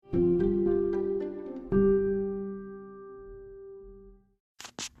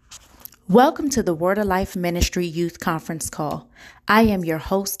Welcome to the Word of Life Ministry Youth Conference Call. I am your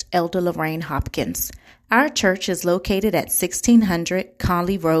host, Elder Lorraine Hopkins. Our church is located at 1600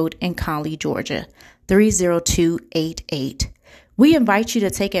 Conley Road in Conley, Georgia, 30288. We invite you to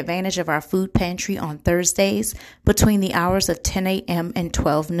take advantage of our food pantry on Thursdays between the hours of 10 a.m. and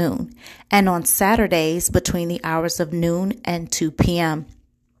 12 noon, and on Saturdays between the hours of noon and 2 p.m.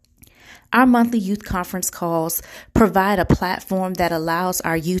 Our monthly youth conference calls provide a platform that allows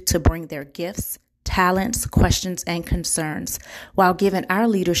our youth to bring their gifts, talents, questions, and concerns, while giving our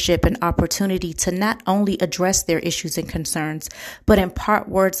leadership an opportunity to not only address their issues and concerns, but impart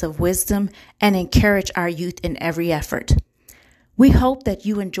words of wisdom and encourage our youth in every effort. We hope that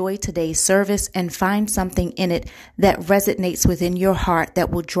you enjoy today's service and find something in it that resonates within your heart that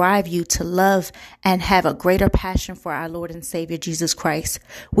will drive you to love and have a greater passion for our Lord and Savior Jesus Christ.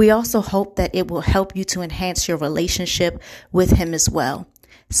 We also hope that it will help you to enhance your relationship with Him as well.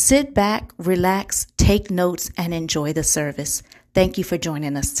 Sit back, relax, take notes, and enjoy the service. Thank you for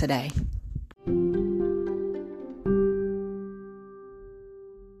joining us today.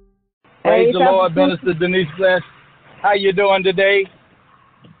 Praise the Lord, Minister Denise Bless. How you doing today?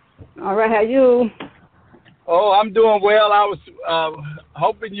 All right, how you? Oh, I'm doing well. I was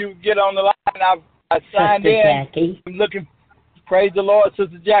hoping you get on the line. I signed Sister in. Jackie. I'm looking. Praise the Lord,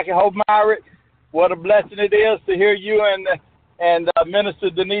 Sister Jackie Hope Myrick. What a blessing it is to hear you and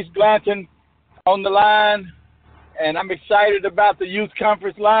Minister Denise Glanton on the line. And I'm excited about the youth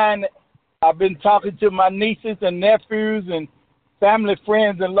conference line. I've been talking to my nieces and nephews and family,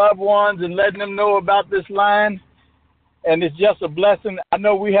 friends, and loved ones and letting them know about this line. And it's just a blessing. I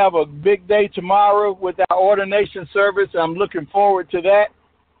know we have a big day tomorrow with our ordination service. I'm looking forward to that.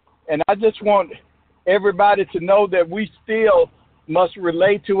 And I just want everybody to know that we still must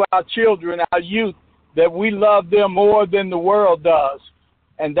relate to our children, our youth, that we love them more than the world does.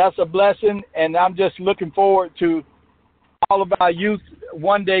 And that's a blessing. And I'm just looking forward to all of our youth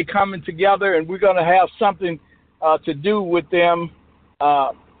one day coming together, and we're going to have something to do with them.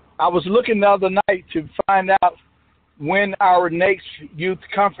 I was looking the other night to find out when our next youth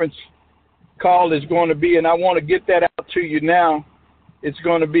conference call is going to be, and I want to get that out to you now. It's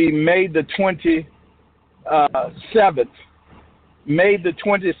going to be May the 27th. May the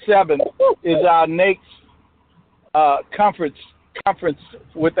 27th is our next conference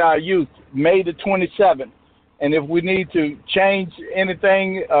with our youth, May the 27th. And if we need to change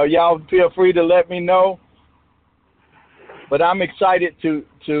anything, y'all feel free to let me know. But I'm excited to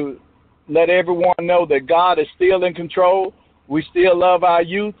let everyone know that God is still in control. We still love our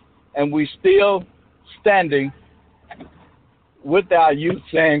youth, and we still standing with our youth,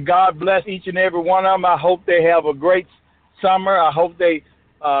 saying God bless each and every one of them. I hope they have a great summer. I hope they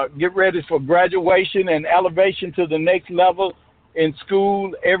get ready for graduation and elevation to the next level in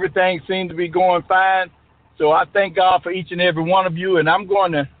school. Everything seems to be going fine. So I thank God for each and every one of you, and I'm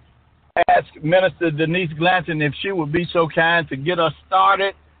going to ask Minister Denise Glanton if she would be so kind to get us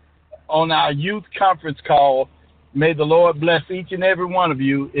started on our youth conference call. May the Lord bless each and every one of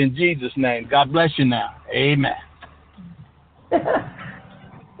you in Jesus' name. God bless you now. Amen.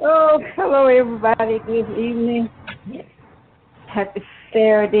 Oh, hello, everybody. Good evening. Happy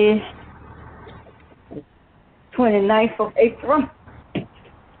Saturday, 29th of April.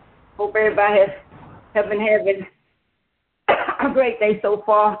 Hope everybody has been having a great day so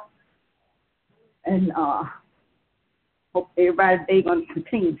far. And hope everybody's day going to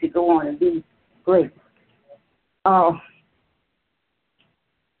continue to go on and be great. We're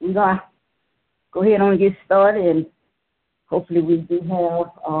going to go ahead and get started, and hopefully we do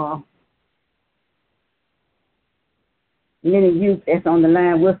have many youth that's on the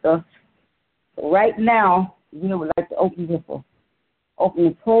line with us. So right now, we would like to open with an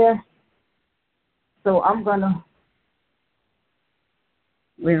opening prayer. So I'm going to,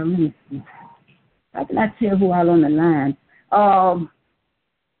 let me see. I cannot tell who all on the line. I'm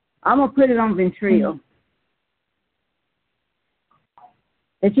going to put it on Ventrell.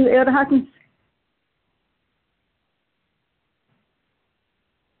 Is you Elder Hawkins?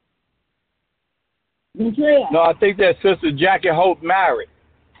 Ventrell? No, I think that's Sister Jackie Hope Myrick.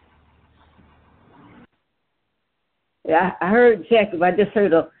 Yeah, I heard Jackie, but I just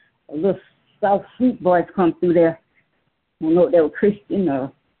heard a little soft, sweet voice come through there. I don't know if they were Christian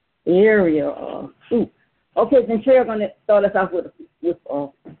or the area or who. Okay, Ventrell going to start us off with a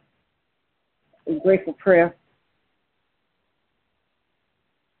grateful prayer.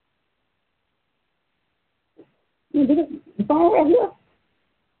 The phone right here?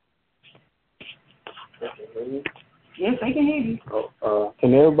 Yes, I can hear you.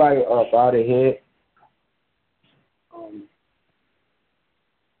 Can everybody bow their head?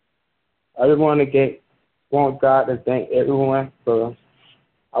 I just want God to thank everyone for.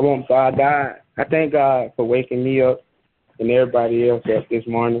 I thank God for waking me up and everybody else up this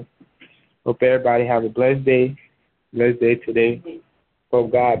morning. Hope everybody have a blessed day today.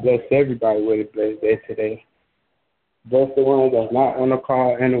 Hope God bless everybody with a blessed day today. Bless the ones that's not on the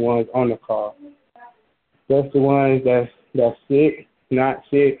call and the ones on the call. Bless the ones that's sick, not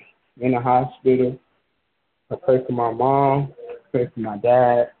sick, in the hospital. I pray for my mom, pray for my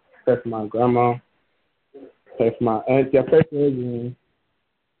dad, pray for my grandma, pray for my auntie, I pray for everyone.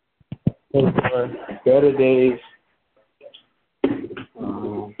 Pray for better days.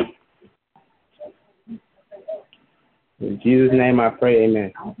 In Jesus' name I pray,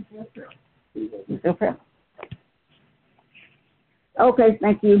 amen. Okay,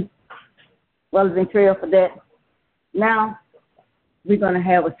 thank you, Brother Ventrell, for that. Now, we're going to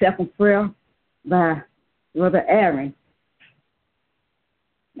have a second prayer by Brother Aaron.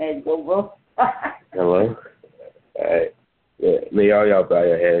 There you go, bro. Hello. All right. Yeah. May y'all bow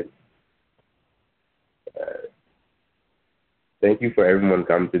your head. Thank you for everyone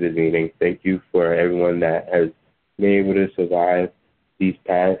coming to this meeting. Thank you for everyone that has been able to survive these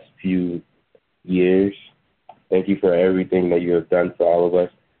past few years. Thank you for everything that you have done for all of us.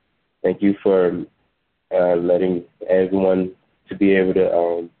 Thank you for letting everyone to be able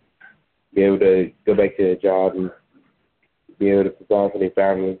to go back to their job and be able to provide for their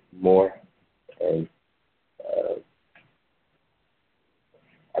family more. And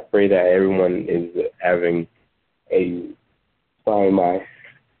I pray that everyone is having a fine mind,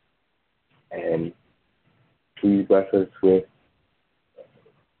 and please bless us with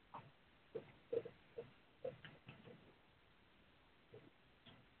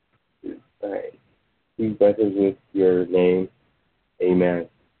please bless us with your name. Amen.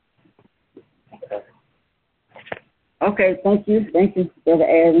 Okay, thank you, Brother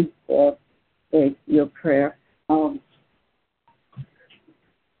Aaron, for your prayer. I'll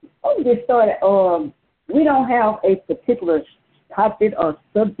get started. We don't have a particular topic or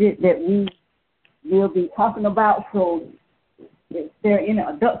subject that we will be talking about, so if there are any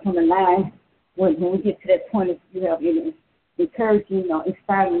adults on the line, when we get to that point, if you have any encouraging or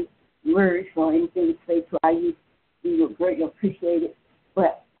inspiring words or anything to say to our youth, we would greatly appreciate it.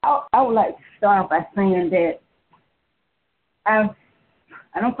 But I would like to start by saying that I'm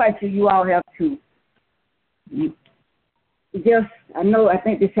quite sure you all have to. I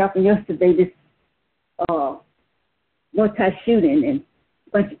think this happened yesterday, this multi-shooting and a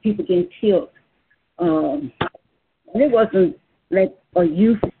bunch of people getting killed. And it wasn't like a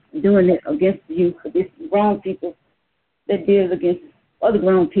youth doing it against the youth, but it's grown people that deal against other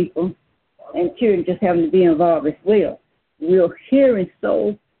grown people, and children just having to be involved as well. We're hearing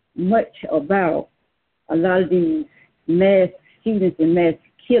so much about a lot of these mass shootings and mass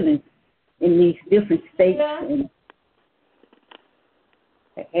killings in these different states, and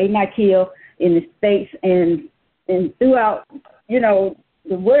they not killed in the states and throughout,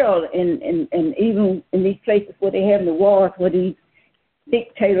 the world, and even in these places where they have the wars, where these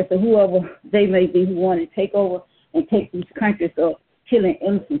dictators or whoever they may be who want to take over and take these countries are killing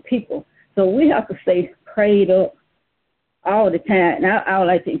innocent people. So we have to stay prayed up all the time. And I would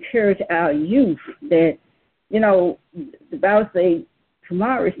like to encourage our youth that, the Bible says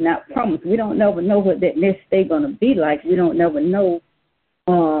tomorrow is not promised. We don't never know what that next day going to be like. We don't never know,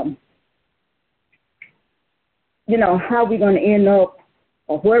 how we're going to end up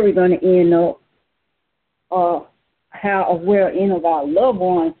or where we're going to end up, or how or where any of our loved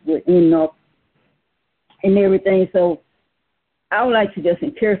ones would end up and everything. So I would like to just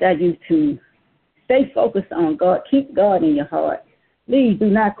encourage our youth to stay focused on God. Keep God in your heart. Please do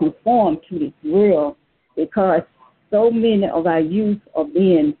not conform to this world, because so many of our youth are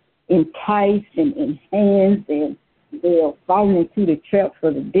being enticed and enhanced, and they're falling into the traps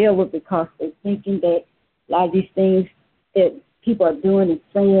of the devil because they're thinking that a lot of these things that people are doing and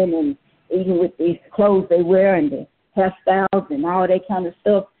saying, and even with these clothes they wear and the hairstyles and all that kind of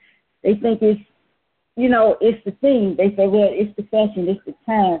stuff, they think it's, it's the thing. They say, well, it's the fashion, it's the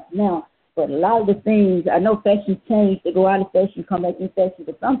time now. But a lot of the things, I know fashion change, they go out of fashion, come back in fashion,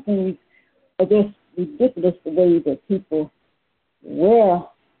 but some things are just ridiculous the way that people wear,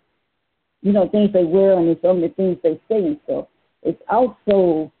 things they wear and some of the things they say and stuff. It's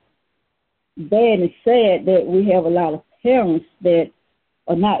also bad and sad that we have a lot of parents that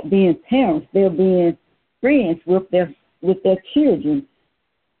are not being parents. They're being friends with their children,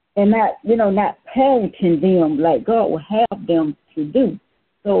 and not parenting them like God will have them to do.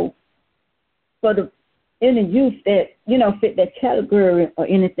 So for the any youth that, fit that category or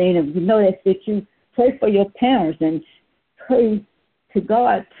anything, if that fit you, pray for your parents and pray to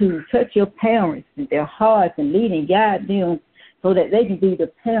God to touch your parents and their hearts and lead and guide them so that they can be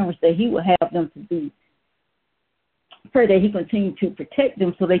the parents that He will have them to be. Pray that He continue to protect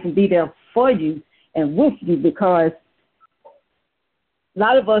them so they can be there for you and with you, because a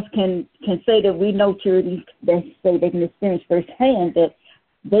lot of us can say that we know charities that say they can experience firsthand that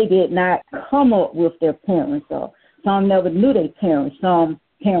they did not come up with their parents, or some never knew their parents. Some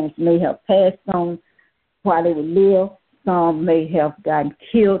parents may have passed on while they were live. Some may have gotten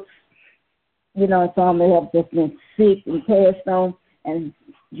killed. You know, some may have just been sick and passed on. And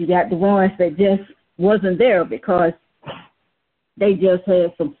you got the ones that just wasn't there because they just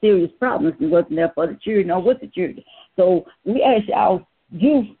had some serious problems and wasn't there for the children or with the children. So we ask y'all,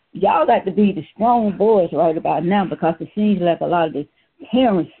 y'all got to be the strong boys right about now, because it seems like a lot of the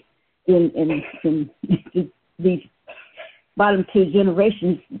parents in these bottom two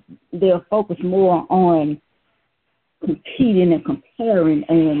generations, they'll focus more on competing and comparing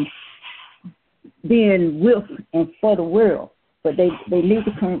and being with and for the world. But they need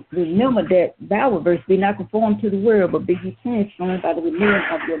to remember that Bible verse, be not conformed to the world, but be ye transformed by the renewing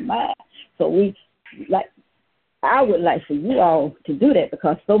of your mind. So I would like for you all to do that,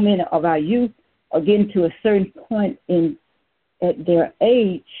 because so many of our youth are getting to a certain point at their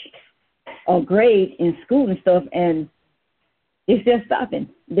age or grade in school and stuff, and it's just stopping.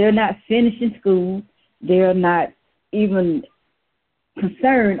 They're not finishing school. They're not even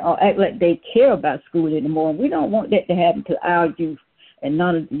concerned or act like they care about school anymore. We don't want that to happen to our youth and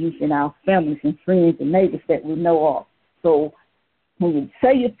none of the youth in our families and friends and neighbors that we know of. So when you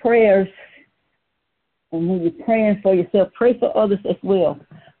say your prayers and when you're praying for yourself, pray for others as well.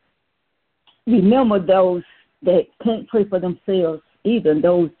 Remember those that can't pray for themselves, even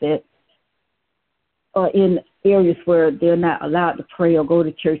those that are in areas where they're not allowed to pray or go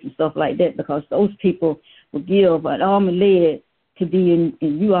to church and stuff like that, because those people will give an arm and leg to be in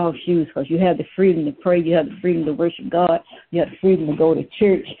you all's shoes, because you have the freedom to pray, you have the freedom to worship God, you have the freedom to go to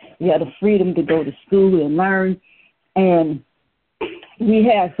church, you have the freedom to go to school and learn. And we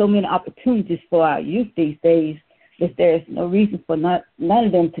have so many opportunities for our youth these days that there's no reason for none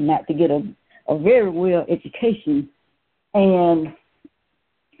of them to get a very well education and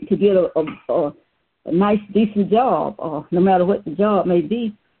to get a nice, decent job, or no matter what the job may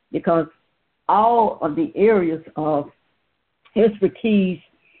be, because all of the areas of expertise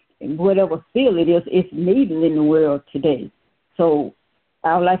in whatever field it is needed in the world today. So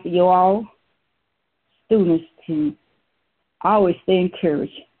I would like for you all students to always stay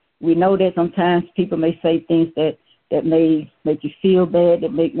encouraged. We know that sometimes people may say things that may make you feel bad,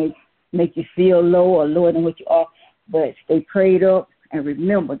 that make you feel low or lower than what you are, but stay prayed up and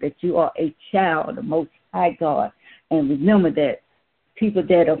remember that you are a child of the Most High God. And remember that people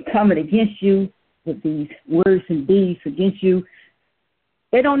that are coming against you with these words and deeds against you,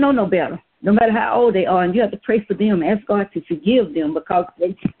 they don't know no better, no matter how old they are. And you have to pray for them, ask God to forgive them, because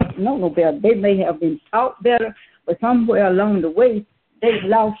they don't know no better. They may have been taught better, but somewhere along the way, they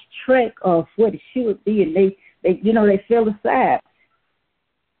lost track of what it should be, and they fell aside.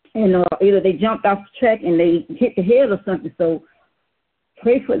 And either they jumped off the track and they hit the head or something. So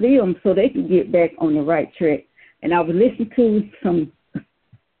pray for them so they can get back on the right track. And I was listening to some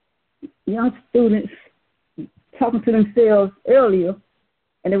young students talking to themselves earlier,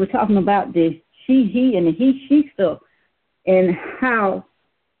 and they were talking about the she, and the he, stuff, and how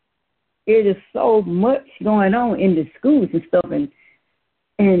it is so much going on in the schools and stuff, and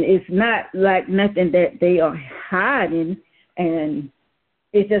it's not like nothing that they are hiding, and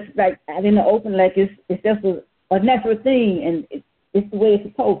it's just like out in the open, like it's just a natural thing, and it's the way it's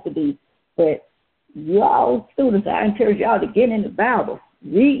supposed to be. But y'all students, I encourage y'all to get in the Bible,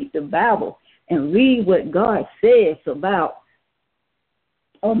 read the Bible, and read what God says about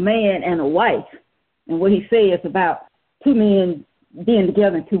a man and a wife, and what He says about two men being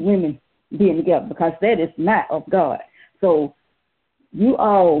together and two women being together, because that is not of God. So you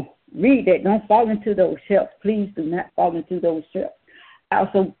all read that. Don't fall into those traps. Please do not fall into those traps. I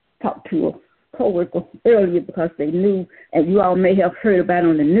also talked to a coworker earlier, because they knew, and you all may have heard about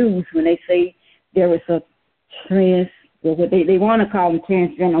on the news, when they say there is a what they want to call them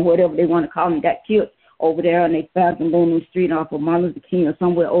transgender or whatever they want to call them, got killed over there, and they found them on the street off of Martin Luther King or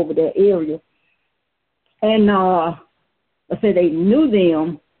somewhere over that area. And I said they knew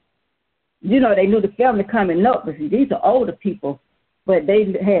them. They knew the family coming up, but see, these are older people, but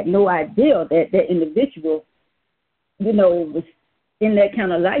they had no idea that that individual, was in that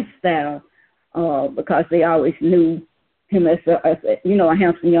kind of lifestyle, because they always knew him as a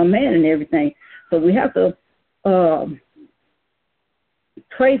handsome young man and everything. So we have to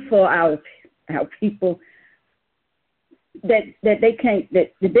pray for our people that they can't,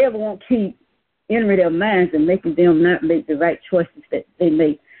 that the devil won't keep entering their minds and making them not make the right choices that they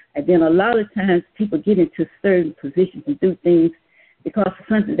make. And then a lot of times people get into certain positions and do things because of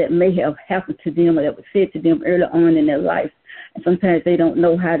something that may have happened to them or that was said to them early on in their life. And sometimes they don't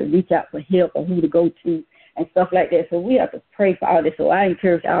know how to reach out for help or who to go to and stuff like that. So we have to pray for all this. So I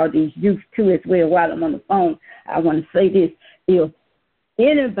encourage all these youth too as well. While I'm on the phone, I want to say this. If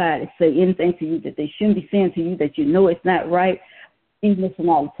anybody say anything to you that they shouldn't be saying to you, that you know it's not right, even if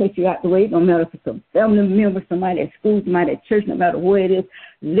somebody takes you out the way, no matter if it's a family member, somebody at school, somebody at church, no matter where it is,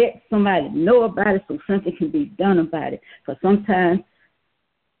 let somebody know about it so something can be done about it. Because sometimes,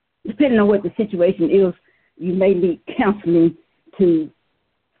 depending on what the situation is, you may need counseling to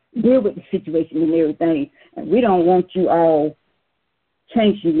deal with the situation and everything. And we don't want you all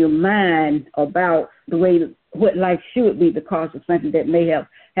changing your mind about the way what life should be because of something that may have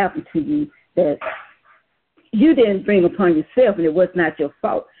happened to you that you didn't bring upon yourself and it was not your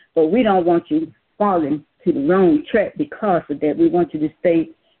fault. But we don't want you falling to the wrong track because of that. We want you to stay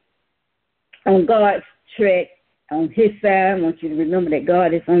on God's track, on his side. I want you to remember that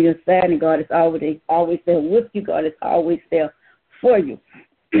God is on your side and God is always there with you. God is always there for you.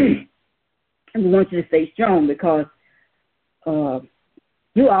 And we want you to stay strong because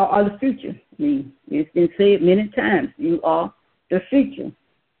you all are the future. I mean, it's been said many times. You are the future.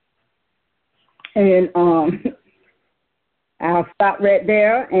 And I'll stop right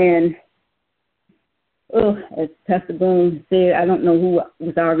there. And as Pastor Boone said, I don't know who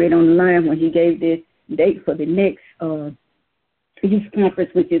was already on the line when he gave this date for the next youth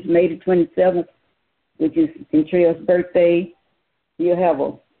conference, which is May the 27th, which is Kentrell's birthday. He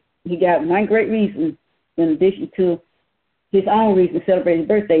got one great reason, in addition to his own reason to celebrate his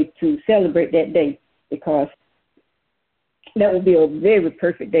birthday, to celebrate that day, because that would be a very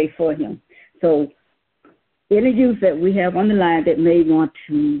perfect day for him. So any youth that we have on the line that may want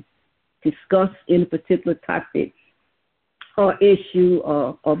to discuss any particular topic or issue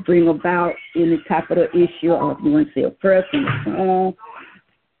or bring about any type of issue, or if you want to say a prayer, sing a song,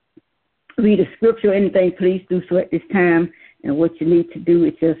 read a scripture or anything, please do so at this time. And what you need to do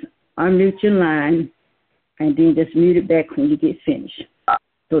is just unmute your line and then just mute it back when you get finished.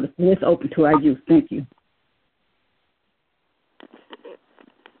 So the floor is open to our youth. Thank you.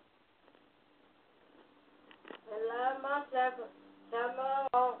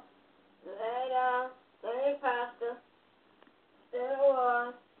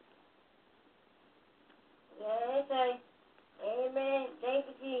 Amen. Thank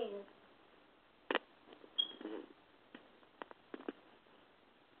you, Jesus.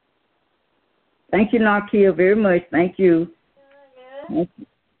 Thank you, Nakia, very much. Thank you. Yeah.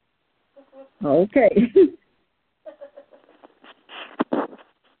 Okay.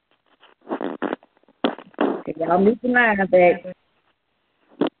 Okay, y'all move the line back.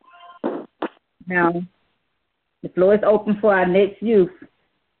 Now, the floor is open for our next youth.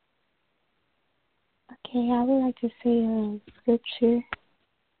 Okay, I would like to say a scripture.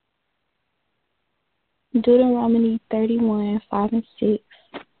 Deuteronomy 31:5-6.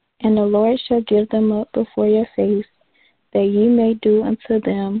 And the Lord shall give them up before your face, that ye may do unto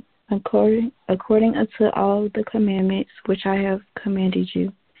them according unto all the commandments which I have commanded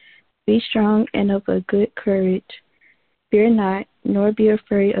you. Be strong and of a good courage. Fear not, nor be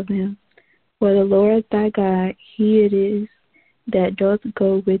afraid of them. For the Lord thy God, he it is that doth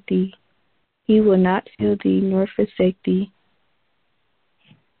go with thee. He will not fail thee, nor forsake thee.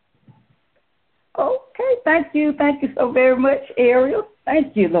 Okay, thank you. Thank you so very much, Ariel.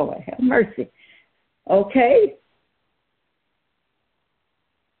 Thank you, Lord. Have mercy. Okay.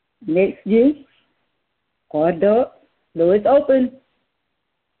 Next youth. Order. Floor is open.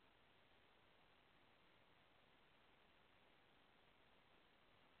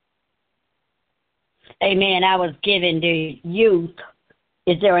 Amen. I was given the youth.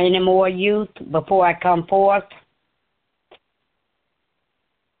 Is there any more youth before I come forth?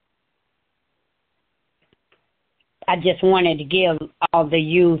 I just wanted to give all the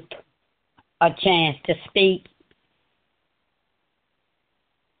youth a chance to speak.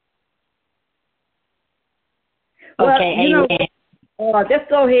 Well, okay, amen. Just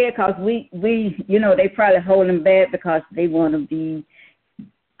go ahead, because we they probably holding back because they want to be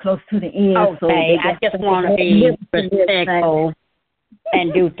close to the end. Okay, so I just want to be respectful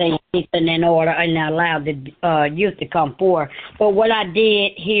and do things in order and allow the youth to come forward. But what I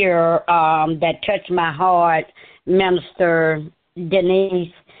did here that touched my heart, Minister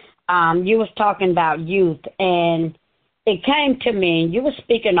Denise, you was talking about youth, and it came to me, you were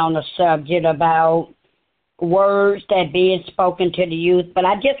speaking on the subject about words that being spoken to the youth, but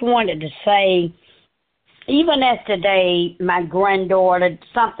I just wanted to say even as today, my granddaughter,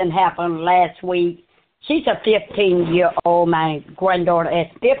 something happened last week. She's a 15-year-old. My granddaughter is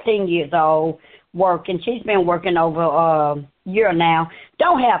 15 years old, working. She's been working over a year now.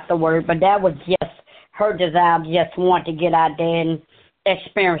 Don't have to work, but that was just her desire, just want to get out there and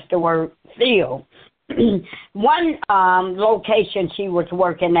experience the work field. One location she was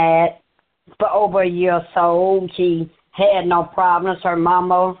working at for over a year or so, she had no problems. Her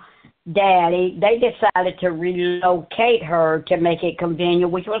mama, daddy, they decided to relocate her to make it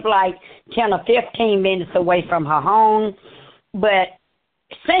convenient, which was like 10 or 15 minutes away from her home. But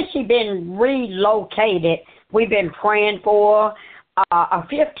since she's been relocated, we've been praying for a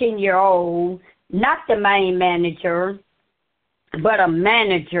 15-year-old, not the main manager, but a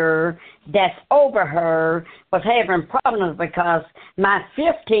manager that's over her was having problems because my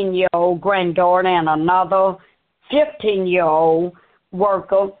 15-year-old granddaughter and another 15-year-old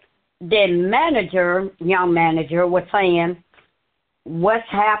worker, the manager, young manager, was saying, what's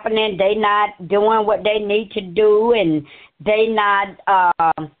happening? They not doing what they need to do, and they not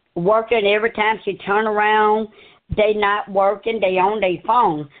working. Every time she turn around, they not working. They on their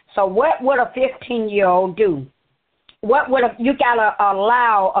phone. So what would a 15-year-old do? What would you gotta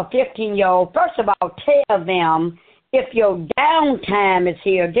allow a 15-year-old? First of all, tell them if your downtime is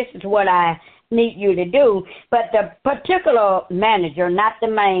here. This is what I need you to do. But the particular manager, not the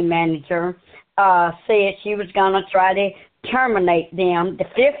main manager, said she was gonna try to terminate them. The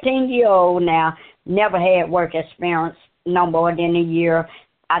 15-year-old now never had work experience no more than a year.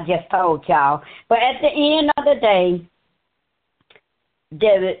 I just told y'all. But at the end of the day,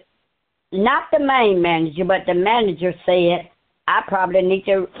 not the main manager, but the manager said, I probably need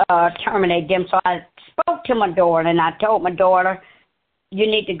to terminate them. So I spoke to my daughter, and I told my daughter, you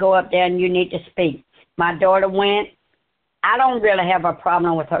need to go up there and you need to speak. My daughter went. I don't really have a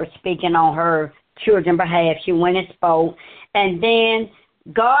problem with her speaking on her children's behalf. She went and spoke. And then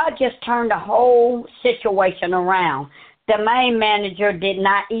God just turned the whole situation around. The main manager did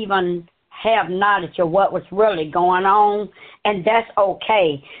not even have knowledge of what was really going on, and that's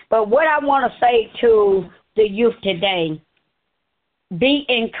okay. But what I want to say to the youth today, be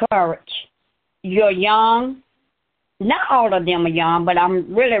encouraged. You're young. Not all of them are young, but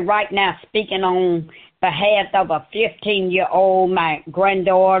I'm really right now speaking on behalf of a 15-year-old, my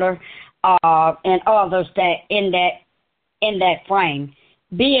granddaughter, and others that in that frame.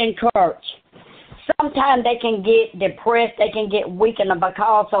 Be encouraged. Sometimes they can get depressed, they can get weakened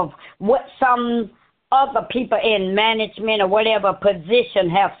because of what some other people in management or whatever position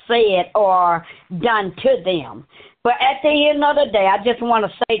have said or done to them. But at the end of the day, I just want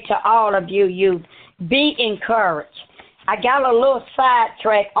to say to all of you youth, be encouraged. I got a little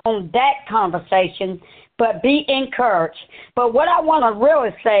sidetrack on that conversation, but be encouraged. But what I want to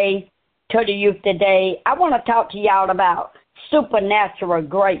really say to the youth today, I want to talk to y'all about supernatural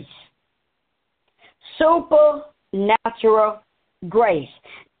grace. Supernatural grace.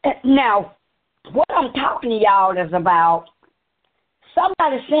 Now, what I'm talking to y'all is about,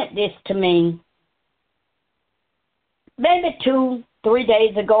 somebody sent this to me maybe 2-3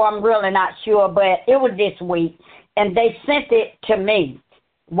 days ago. I'm really not sure, but it was this week, and they sent it to me.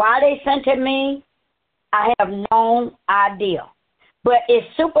 Why they sent it to me, I have no idea. But it's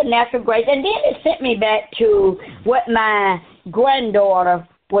supernatural grace. And then it sent me back to what my granddaughter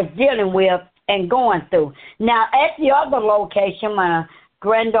was dealing with and going through. Now, at the other location, my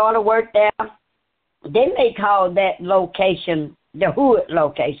granddaughter worked there. They may call that location the hood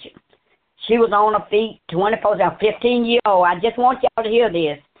location. She was on her feet 24 hours, 15-year-old. I just want y'all to hear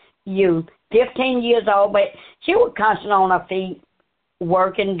this. You, 15 years old, but she was constantly on her feet,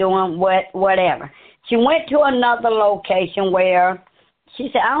 working, doing whatever. She went to another location where she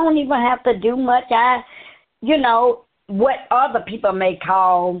said, I don't even have to do much. What other people may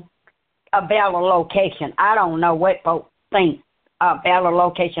call a better location. I don't know what folks think a better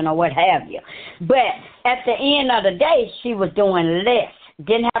location or what have you. But at the end of the day, she was doing less.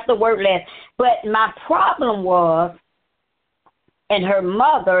 Didn't have to work less. But my problem was, and her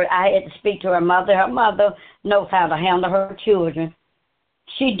mother, I had to speak to her mother. Her mother knows how to handle her children.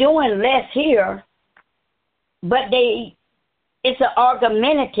 She doing less here, but it's an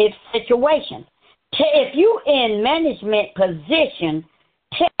argumentative situation. If you in management position,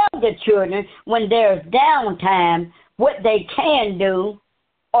 tell the children when there's downtime what they can do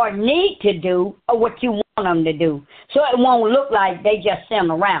or need to do or what you want them to do. So it won't look like they just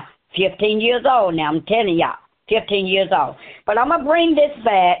sitting around. 15 years old now, I'm telling y'all, 15 years old. But I'm going to bring this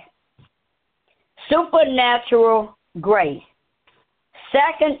back. Supernatural grace.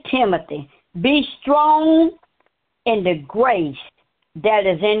 2 Timothy, be strong in the grace that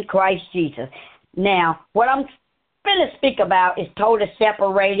is in Christ Jesus. Now, what I'm going to speak about is totally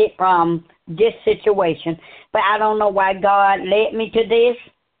separated from this situation, but I don't know why God led me to this,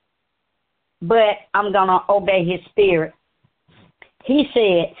 but I'm going to obey his spirit. He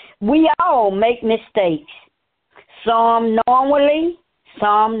said, we all make mistakes, some knowingly,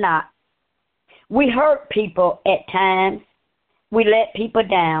 some not. We hurt people at times. We let people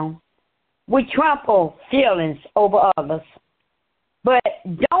down. We trample feelings over others, but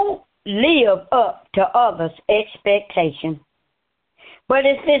don't live up to others' expectations. But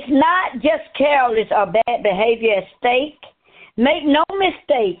if it's not just careless or bad behavior at stake, make no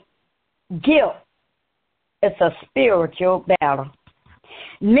mistake, guilt is a spiritual battle.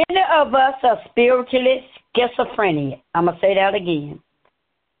 Many of us are spiritually schizophrenic. I'm going to say that again.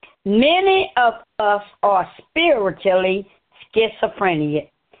 Many of us are spiritually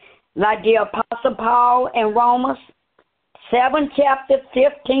schizophrenic. Like the Apostle Paul in Romans 7 chapter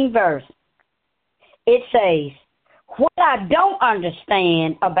 15 verse. It says, what I don't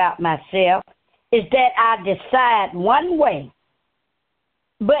understand about myself is that I decide one way,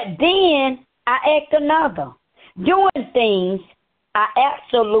 but then I act another, doing things I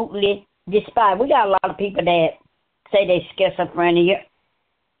absolutely despise. We got a lot of people that say they schizophrenia,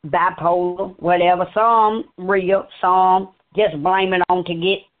 bipolar, whatever. Some real, some just blame it on to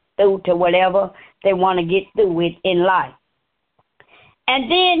get through to whatever they want to get through with in life.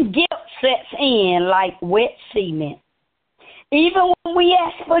 And then guilt sets in like wet cement. Even when we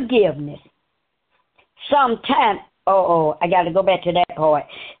ask forgiveness, sometimes, I got to go back to that part.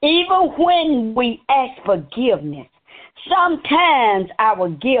 Even when we ask forgiveness, sometimes our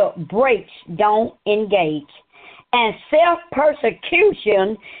guilt breaks don't engage. And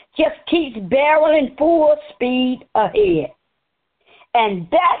self-persecution just keeps barreling full speed ahead. And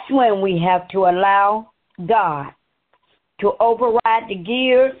that's when we have to allow God to override the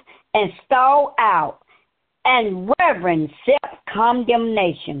gears and stall out and reverend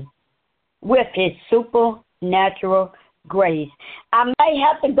self-condemnation with his supernatural grace. I may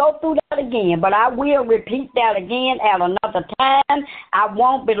have to go through that again, but I will repeat that again at another time. I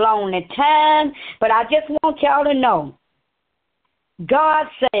won't be long in time, but I just want y'all to know, God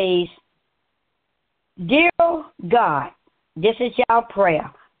says, dear God, this is y'all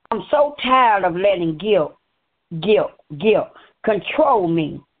prayer. I'm so tired of letting guilt control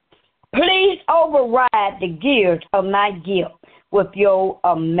me. Please override the gears of my guilt with your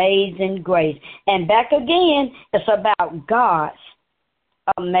amazing grace. And back again, it's about God's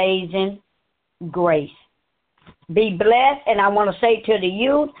amazing grace. Be blessed, and I want to say to the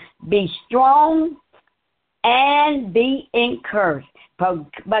youth, be strong and be encouraged.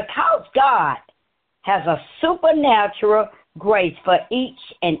 Because God has a supernatural grace for each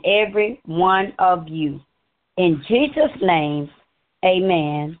and every one of you. In Jesus' name,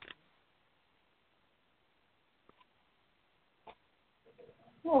 amen.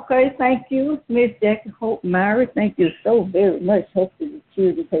 Okay, thank you, Miss Jackie Hope Myrie. Thank you so very much. Hopefully the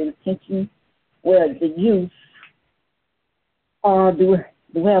children pay attention. Well, the youth, do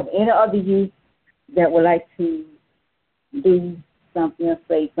we have any other youth that would like to do something or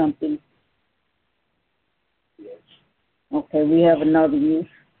say something? Yes. Okay, we have another youth.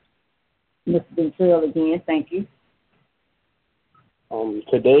 Mr. Ventrell again, thank you.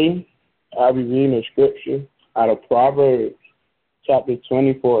 Today, I'll be reading a scripture out of Proverbs chapter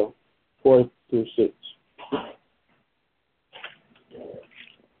 24, 4 through 6.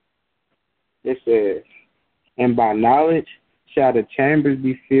 It says, and by knowledge shall the chambers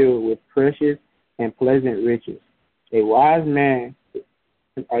be filled with precious and pleasant riches. A wise man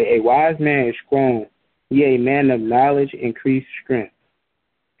is strong, yea, a man of knowledge increase strength.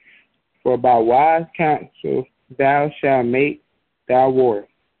 For by wise counsel thou shalt make thy war,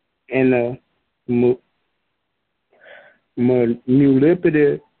 and the multitude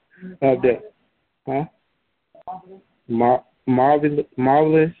of the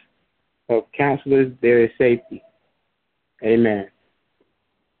marvelous of counselors there is safety. Amen.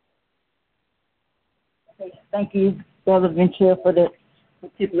 Okay, thank you, Brother Ventura, for that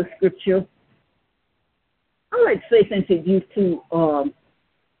particular scripture. I'd like to say something to you too.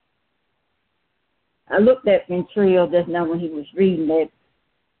 I looked at Ventura just now when he was reading that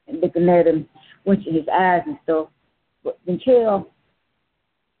and looking at him, squinching his eyes and stuff. But Ventura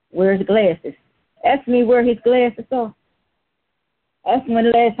wears glasses. Ask me where his glasses are. Ask me when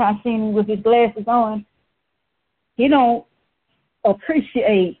the last time I seen him with his glasses on. He don't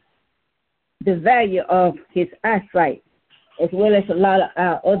appreciate the value of his eyesight as well as a lot of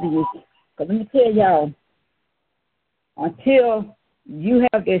our other youth. Because let me tell y'all, until you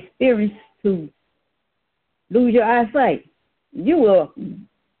have the experience to lose your eyesight, you will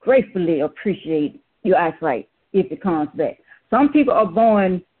gratefully appreciate your eyesight if it comes back. Some people are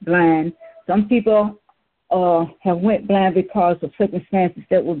born blind. Some people have went blind because of circumstances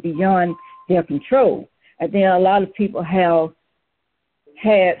that were beyond their control. And then a lot of people have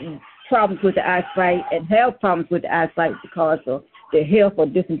had problems with the eyesight and have problems with the eyesight because of the health or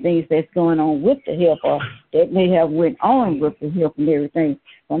different things that's going on with the health or that may have went on with the health and everything.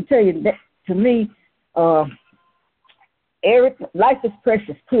 So I'm telling you, that, to me, life is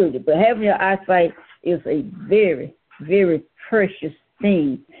precious, period. But having your eyesight is a very, very precious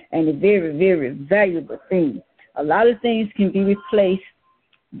thing and a very, very valuable thing. A lot of things can be replaced.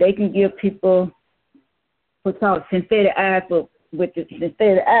 They can give people what's called synthetic eyes, but with the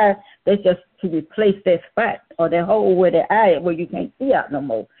synthetic eyes, that's just to replace that spot or that hole where the eye is, where you can't see out no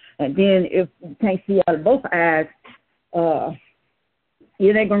more. And then if you can't see out of both eyes,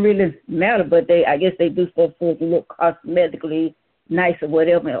 it ain't gonna really matter. But I guess they do stuff so it can look cosmetically nice or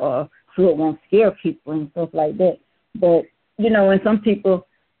whatever, or so it won't scare people and stuff like that. But and some people,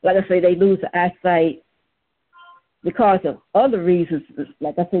 like I say, they lose the eyesight because of other reasons,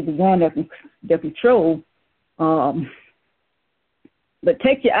 like I said, beyond their control. But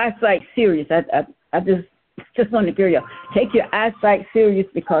take your eyesight serious. I just want to hear you. Take your eyesight serious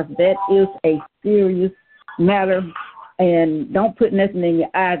because that is a serious matter. And don't put nothing in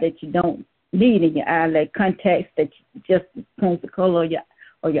your eye that you don't need in your eye, like contacts that just change the color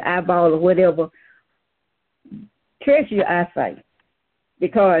or your eyeball or whatever. Treasure your eyesight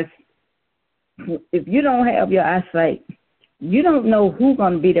because if you don't have your eyesight, you don't know who's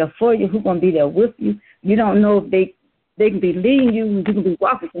going to be there for you, who's going to be there with you. You don't know if they can be leading you, you can be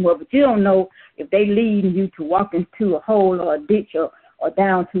walking somewhere, but you don't know if they leading you to walk into a hole or a ditch or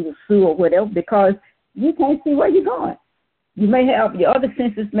down to the sewer or whatever because you can't see where you're going. You may have, your other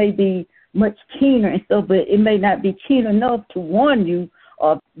senses may be much keener and stuff, but it may not be keen enough to warn you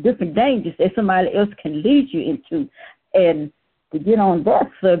of different dangers that somebody else can lead you into. And to get on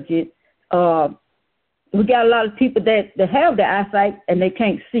that subject, we got a lot of people that have the eyesight and they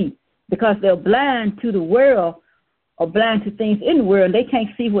can't see because they're blind to the world or blind to things in the world. They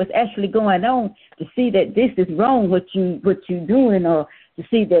can't see what's actually going on to see that this is wrong, what you're doing, or to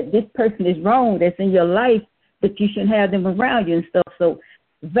see that this person is wrong that's in your life, that you shouldn't have them around you and stuff. So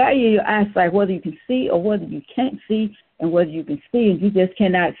value your eyesight, whether you can see or whether you can't see, and whether you can see and you just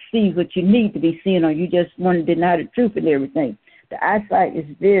cannot see what you need to be seeing, or you just want to deny the truth and everything. The eyesight is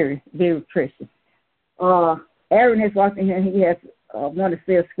very, very precious. Aaron has walked in here and he has wanted to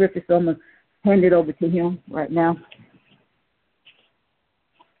say a scripture, so I'm going to hand it over to him right now.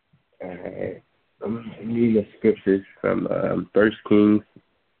 All right. I'm reading the scriptures from 1 Kings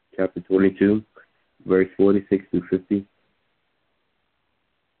chapter 22, verse 46 through 50.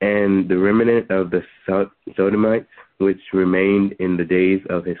 And the remnant of the Sodomites, which remained in the days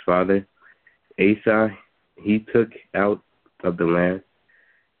of his father Asa, he took out of the land.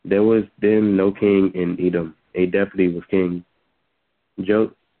 There was then no king in Edom. A deputy was king.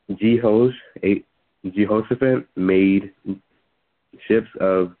 Jehoshaphat made ships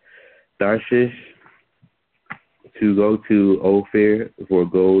of Tarshish to go to Ophir for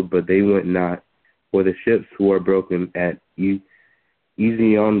gold, but they went not, for the ships were broken at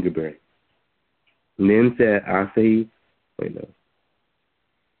Ezion-Geber. Then said Ahaziah,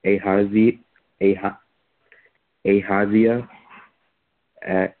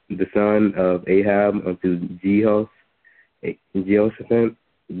 the son of Ahab, unto Jehoshaphat,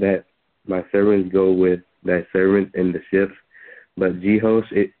 that my servants go with thy servant in the ships. But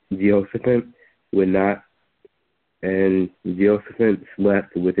Jehoshaphat would not, and Jehoshaphat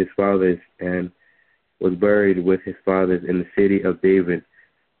slept with his fathers and was buried with his fathers in the city of David.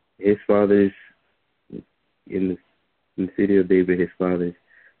 His fathers, in the city of David, his fathers.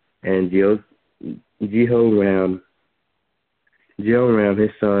 And Jehoram,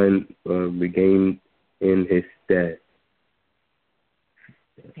 his son, regained in his stead.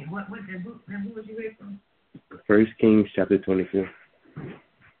 Okay, what was you read from? 1 Kings chapter 22,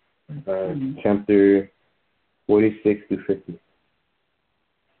 chapter 46 to 50.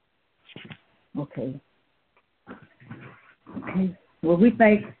 Okay. Well, we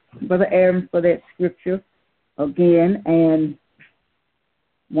thank Brother Aaron for that scripture again, and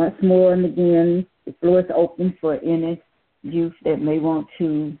once more and again, the floor is open for any youth that may want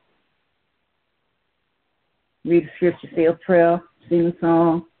to read the scripture, say a prayer, sing a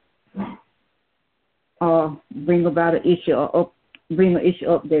song, or bring about an issue bring an issue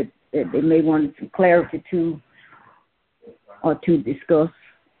up that they may want some clarity to or to discuss.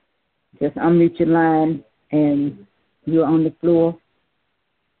 Just unmute your line and you're on the floor.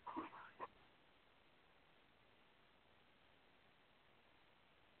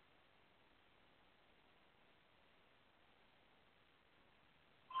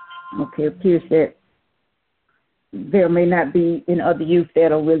 Okay, it appears that there may not be any other youth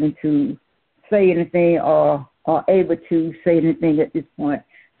that are willing to say anything or are able to say anything at this point.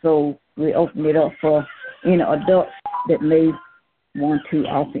 So we open it up for any adults that may want to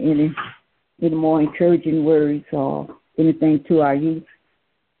offer any more encouraging words or anything to our youth.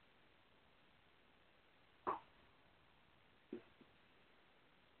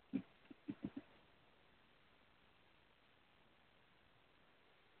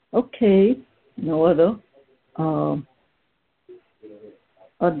 Okay, no other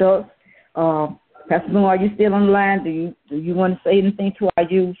adults. Pastor Moon, are you still on the line? Do you want to say anything to our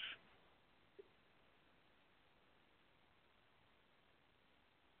youth?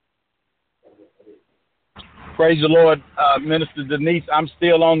 Praise the Lord, Minister Denise. I'm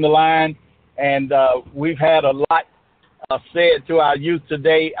still on the line, and we've had a lot said to our youth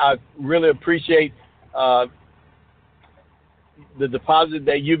today. I really appreciate the deposit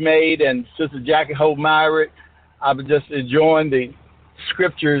that you made, and Sister Jackie Hope-Myrick. I've just enjoying the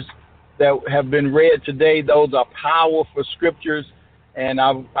scriptures that have been read today. Those are powerful scriptures, and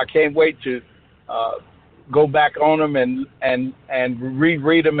I can't wait to go back on them and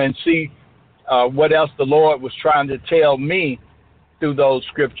reread them and see what else the Lord was trying to tell me through those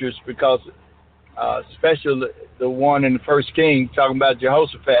scriptures, because especially the one in the First King talking about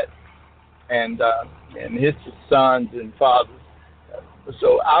Jehoshaphat and his sons and fathers.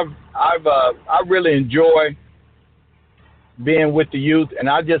 So I really enjoy being with the youth, and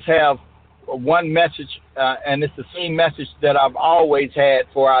I just have one message, and it's the same message that I've always had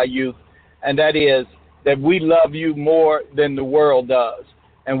for our youth, and that is that we love you more than the world does,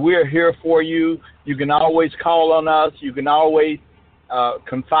 and we're here for you. You can always call on us. You can always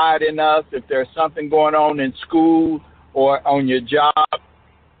confide in us if there's something going on in school or on your job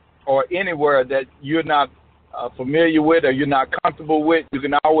or anywhere that you're not familiar with or you're not comfortable with. You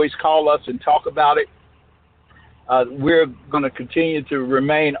can always call us and talk about it. We're going to continue to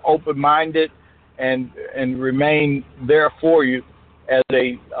remain open-minded and remain there for you as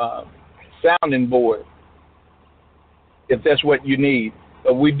a sounding board, if that's what you need.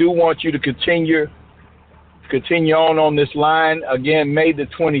 But we do want you to continue on this line. Again, May the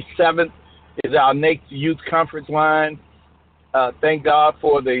 27th is our next youth conference line. Thank God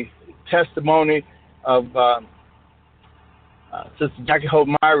for the testimony of Sister Jackie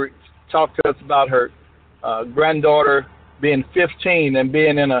Hope-Myrick. Talked to us about her granddaughter being 15 and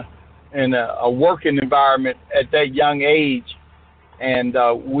being in a working environment at that young age, and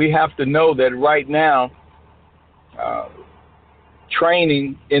we have to know that right now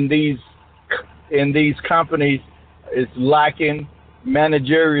training in these companies is lacking.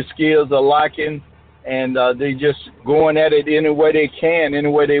 Managerial skills are lacking, and they're just going at it any way they can, any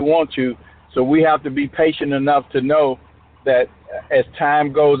way they want to. So we have to be patient enough to know that as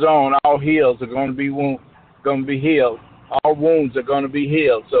time goes on, all heals are going to be healed. All wounds are going to be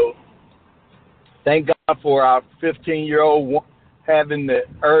healed. So thank God for our 15-year-old having the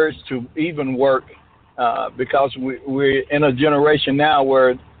urge to even work, because we're in a generation now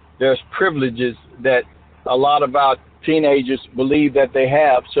where there's privileges that a lot of our teenagers believe that they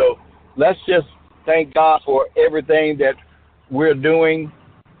have. So let's just thank God for everything that we're doing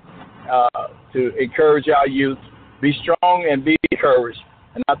to encourage our youth. Be strong and be encouraged.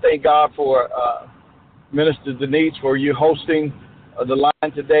 And I thank God for Minister Denise for you hosting the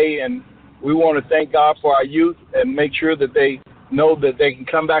line today. And we want to thank God for our youth and make sure that they know that they can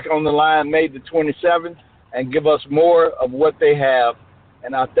come back on the line May the 27th and give us more of what they have.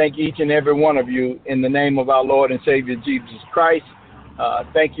 And I thank each and every one of you in the name of our Lord and Savior Jesus Christ.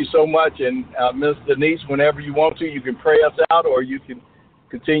 Thank you so much. And Minister Denise, whenever you want to, you can pray us out or you can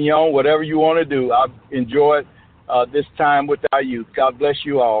continue on, whatever you want to do. I've enjoyed this time with our youth. God bless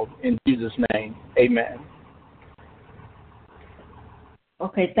you all. In Jesus' name, amen.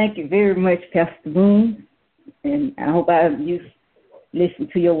 Okay, thank you very much, Pastor Boone. And I hope you listen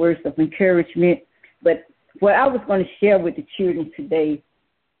to your words of encouragement. But what I was going to share with the children today,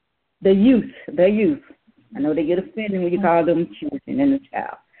 the youth. I know they get offended when you call them children and a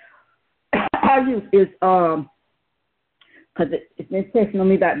child. Our youth is, because it's been testing on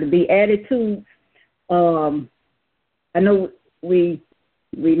me about the Beatitudes. I know we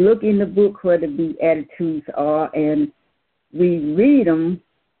look in the book where the Beatitudes are, and we read them.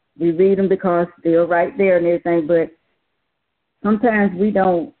 We read them because they're right there and everything, but sometimes we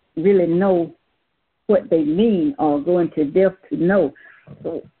don't really know what they mean or go into depth to know.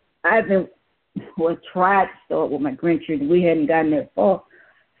 So I've been tried to start with my grandchildren. We hadn't gotten that far.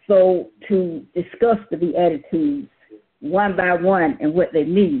 So to discuss the Beatitudes one by one and what they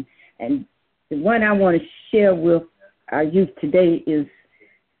mean. And the one I want to share with our youth today is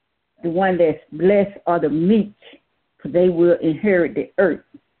the one that's blessed are the meek, for they will inherit the earth.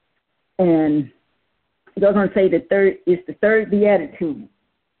 And it goes on to say the third beatitude,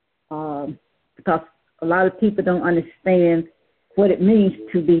 because a lot of people don't understand what it means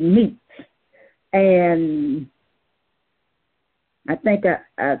to be meek. And I think I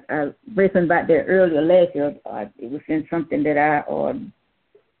read something about that earlier last year. It was in something that I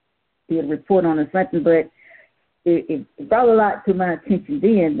did a report on or something, but it brought a lot to my attention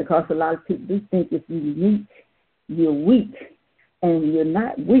then, because a lot of people do think if you're meek, you're weak, and you're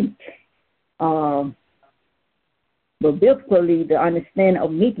not weak. But biblically, the understanding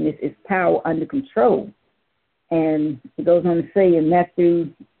of meekness is power under control. And it goes on to say in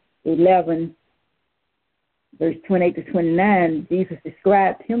Matthew 11, verse 28 to 29, Jesus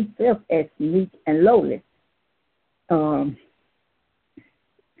described himself as meek and lowly. And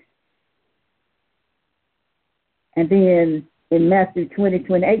then in Matthew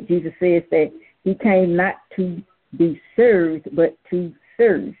 20:28, Jesus says that he came not to be served, but to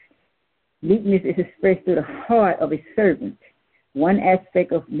serve. Meekness is expressed through the heart of a servant. One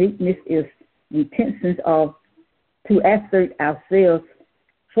aspect of meekness is repentance to assert ourselves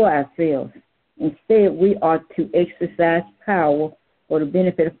for ourselves. Instead, we are to exercise power for the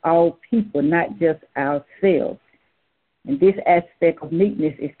benefit of all people, not just ourselves. And this aspect of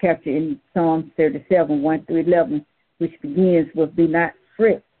meekness is captured in Psalm 37, 1 through 11, which begins with, "Do not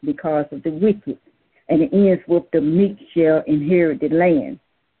fret because of the wicked," and it ends with, "The meek shall inherit the land,"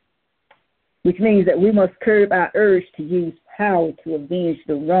 which means that we must curb our urge to use power to avenge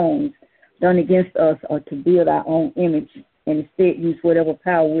the wrongs done against us or to build our own image, and instead use whatever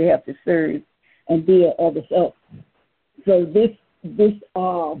power we have to serve and build others up. So this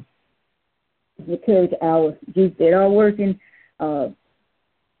encourage our youth that are working.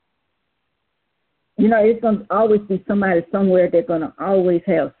 It's going to always be somebody somewhere that's going to always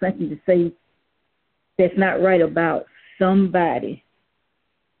have something to say that's not right about somebody.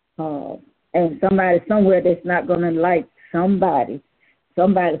 And somebody somewhere that's not going to like somebody.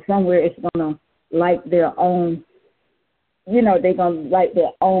 Somebody somewhere is going to like their own, they're going to like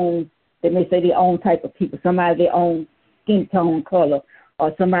their own, they may say their own type of people, somebody their own skin tone color,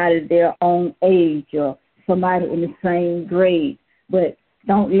 or somebody their own age, or somebody in the same grade. But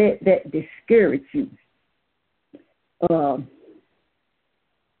don't let that discourage you. I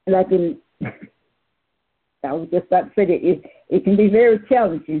was just about to say that it can be very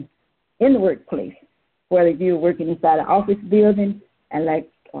challenging in the workplace, whether you're working inside an office building, and like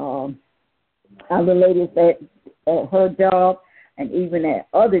our little lady at her job, and even at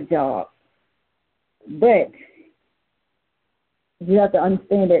other jobs. But you have to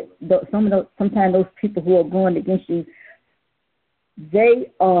understand that sometimes those people who are going against you,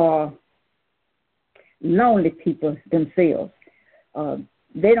 they are lonely people themselves.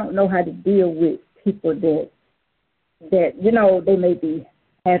 They don't know how to deal with people that they may be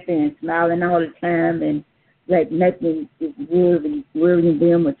happy and smiling all the time, and like nothing is worrying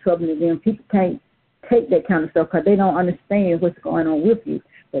them or troubling them. People can't take that kind of stuff because they don't understand what's going on with you.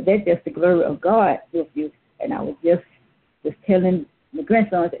 But that's just the glory of God with you. And I was just telling my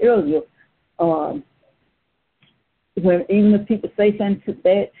grandsons earlier, even if people say something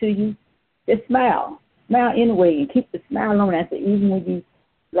bad to you, just smile anyway, and keep the smile on. After, even when you,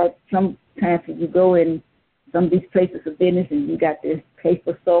 like sometimes when you go in some of these places of business and you got this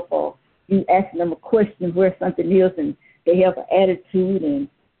paper stuff, or you ask them a question where something is, and they have an attitude, and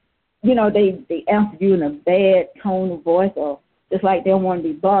they answer you in a bad tone of voice, or just like they don't want to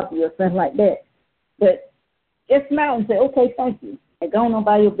be bothered or something like that. But just smile and say, "Okay, thank you," and go on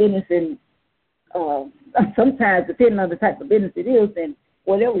about your business. And sometimes, depending on the type of business it is, and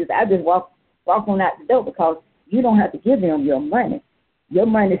whatever it is, I just walk on out the door, because you don't have to give them your money. Your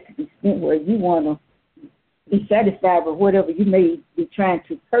money is to be spent where you want to be satisfied with whatever you may be trying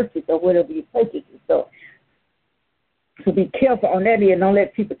to purchase or whatever you purchase. So be careful on that end. Don't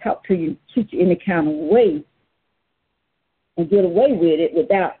let people talk to you, treat you any kind of way, and get away with it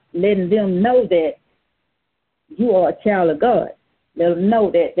without letting them know that you are a child of God. Let them know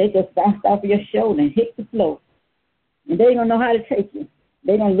that they just bounced off of your shoulder and hit the floor, and they ain't gonna know how to take you.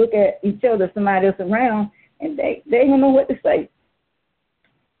 They gonna look at each other, somebody else around, and they ain't gonna know what to say.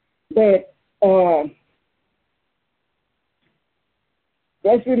 But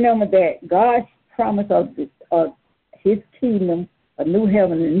just remember that God's promise of His kingdom, a new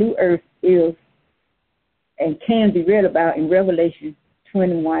heaven and a new earth, is and can be read about in Revelation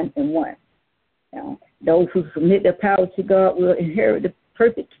 21:1. Now, those who submit their power to God will inherit the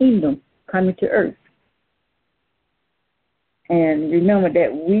perfect kingdom coming to earth. And remember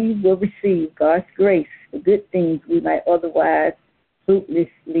that we will receive God's grace for good things we might otherwise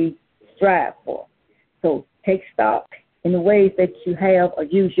fruitlessly strive for. So take stock in the ways that you have or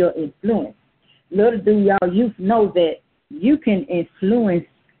use your influence. Little do y'all youth know that you can influence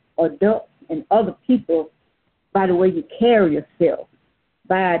adults and other people by the way you carry yourself,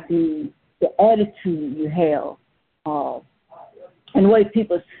 by the attitude you have, and the way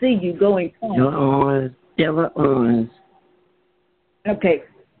people see you going on. Your arms, ever arms. Okay.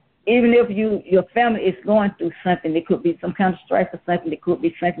 Even if your family is going through something, it could be some kind of strife or something, it could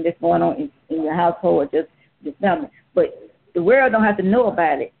be something that's going on in your household or just your family. But the world don't have to know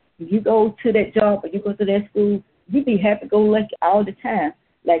about it. If you go to that job or you go to that school, you be happy-go-lucky all the time,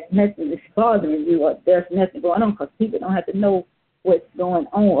 like nothing is bothering you or there's nothing going on, because people don't have to know what's going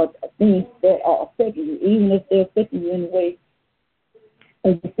on or things that are affecting you, even if they're affecting you in a way.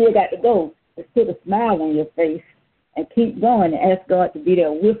 And you still got to go. Just put a smile on your face and keep going and ask God to be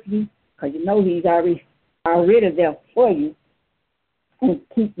there with you, because you know He's already there for you. And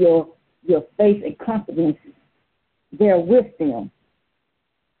keep your faith and confidence there with them.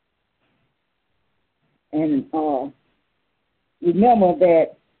 And remember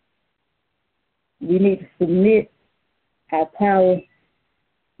that we need to submit our power.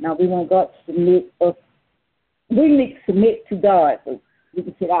 Now we want God to submit us. We need to submit to God so we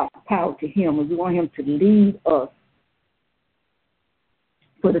can set our power to Him, and we want Him to lead us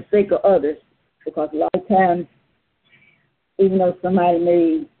for the sake of others. Because a lot of times, even though somebody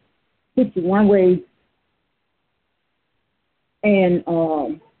may hit you one way and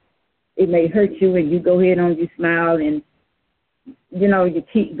it may hurt you, and you go ahead and you smile and, you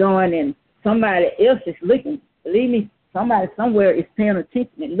keep going, and somebody else is looking. Believe me, somebody somewhere is paying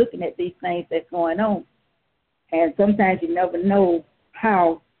attention and looking at these things that's going on. And sometimes you never know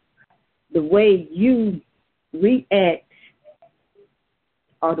how the way you react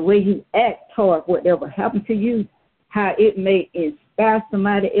or the way you act toward whatever happened to you, how it may inspire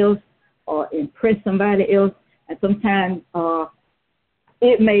somebody else or impress somebody else. And sometimes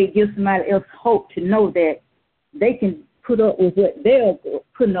it may give somebody else hope to know that they can put up with what they're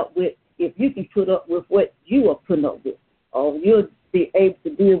putting up with if you can put up with what you are putting up with, or you'll be able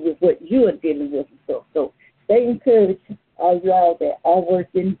to deal with what you are dealing with and stuff. So stay encouraged, all y'all that are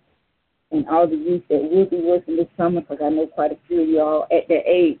working and all the youth that will be working this summer, because I know quite a few of y'all at that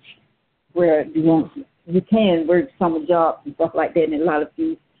age where you can work summer jobs and stuff like that, and a lot of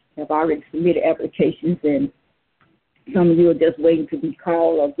you have already submitted applications, and some of you are just waiting to be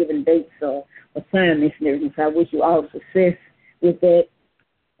called or given dates or assignments and everything. So I wish you all success with that.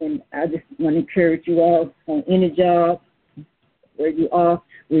 And I just want to encourage you all on any job where you are.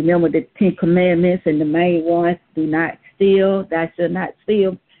 Remember the 10 Commandments, and the main ones: do not steal, thou shalt not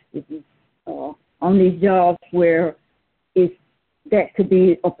steal. If you on these jobs where that could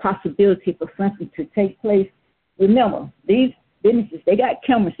be a possibility for something to take place, remember, these businesses, they got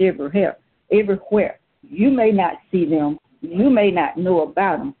cameras everywhere. You may not see them, you may not know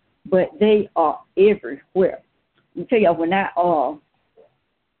about them, but they are everywhere. Let me tell you, when I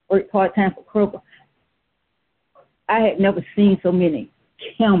worked part-time for Kroger, I had never seen so many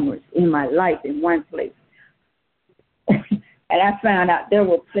cameras in my life in one place. And I found out there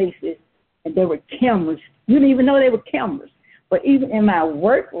were places and there were cameras. You didn't even know they were cameras. But even in my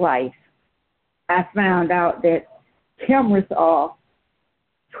work life, I found out that cameras are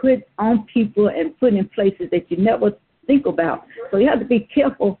put on people and put in places that you never think about. So you have to be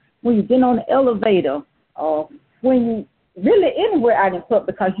careful when you get on the elevator or when you really anywhere out in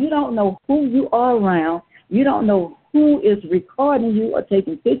public, because you don't know who you are around. You don't know who is recording you or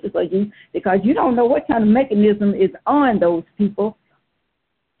taking pictures of you, because you don't know what kind of mechanism is on those people.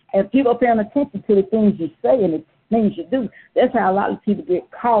 And people are paying attention to the things you say and the things you do. That's how a lot of people get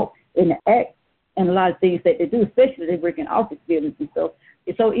caught in the act and a lot of things that they do, especially they work in office buildings and stuff.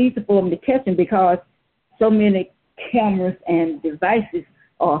 It's so easy for them to catch them because so many cameras and devices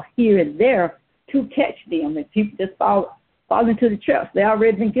are here and there to catch them, and people just fall into the traps. They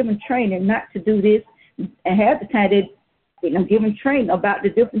already been given training not to do this, and half the time they're given training about the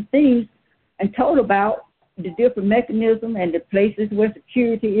different things and told about the different mechanisms and the places where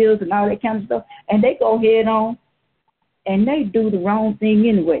security is and all that kind of stuff, and they go head on and they do the wrong thing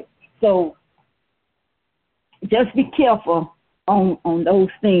anyway. So just be careful on those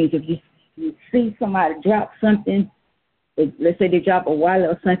things. If you see somebody drop something, let's say they drop a wallet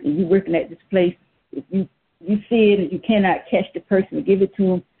or something, you're working at this place, if you see it and you cannot catch the person to give it to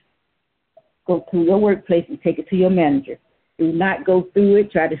them, go to your workplace and take it to your manager. Do not go through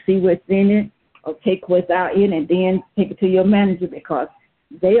it, try to see what's in it, or take what's out in and then take it to your manager, because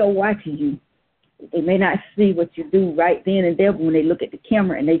they are watching you. They may not see what you do right then and there, but when they look at the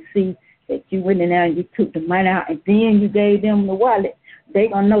camera and they see that you went in there and you took the money out and then you gave them the wallet, they're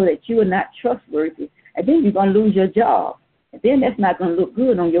going to know that you are not trustworthy, and then you're going to lose your job. And then that's not going to look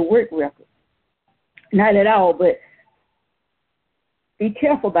good on your work record. Not at all, but be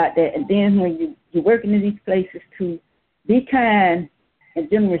careful about that. And then when you're working in these places, to be kind and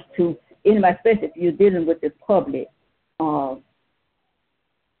generous to anybody, especially if you're dealing with the public.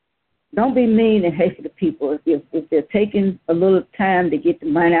 Don't be mean and hateful to people. If they're taking a little time to get the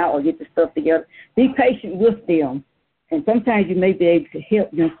money out or get the stuff together, be patient with them. And sometimes you may be able to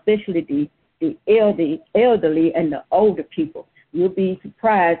help them, especially the elderly and the older people. You'll be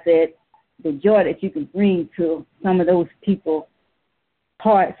surprised at the joy that you can bring to some of those people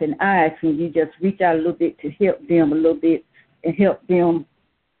hearts and eyes when you just reach out a little bit to help them a little bit and help them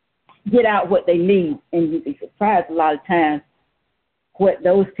get out what they need. And you'd be surprised a lot of times what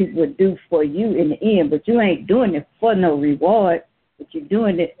those people would do for you in the end. But you ain't doing it for no reward, but you're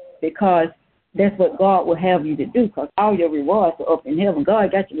doing it because that's what God will have you to do, because all your rewards are up in heaven.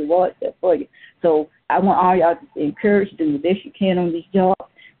 God got your rewards there for you. So I want all y'all to be encouraged, do the best you can on these jobs.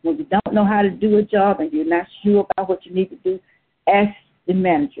 When you don't know how to do a job and you're not sure about what you need to do, ask the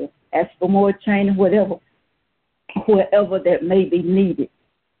manager, ask for more training, whatever that may be needed,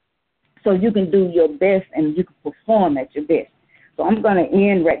 so you can do your best and you can perform at your best. So I'm going to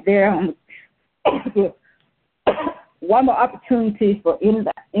end right there. One more opportunity for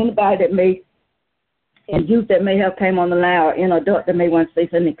anybody that may, and youth that may have came on the line, or an adult that may want to say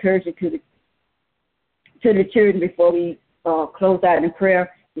something encouraging to the children before we close out in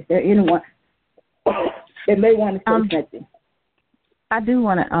prayer. Is there anyone that may want to say something? I do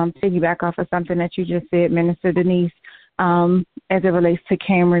want to piggyback off of something that you just said, Minister Denise, as it relates to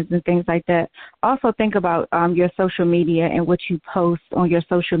cameras and things like that. Also think about your social media and what you post on your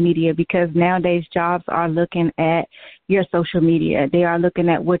social media, because nowadays jobs are looking at your social media. They are looking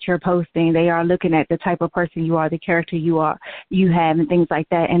at what you're posting. They are looking at the type of person you are, the character you have, and things like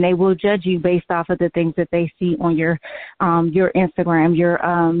that. And they will judge you based off of the things that they see on your Instagram, your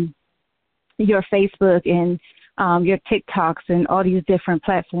Facebook, and your TikToks and all these different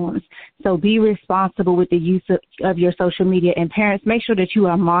platforms. So be responsible with the use of your social media. And parents, make sure that you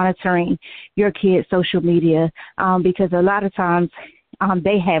are monitoring your kids' social media, because a lot of times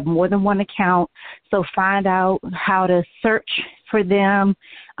they have more than one account. So find out how to search for them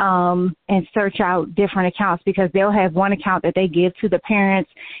and search out different accounts, because they'll have one account that they give to the parents,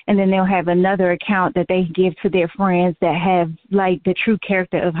 and then they'll have another account that they give to their friends that have like the true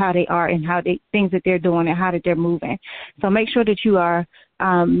character of how they are and how things that they're doing and how that they're moving. So make sure that you are,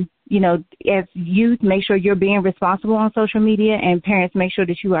 as youth, make sure you're being responsible on social media, and parents, make sure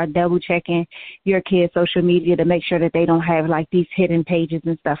that you are double checking your kids' social media to make sure that they don't have like these hidden pages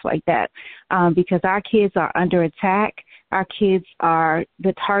and stuff like that, because our kids are under attack. Our kids are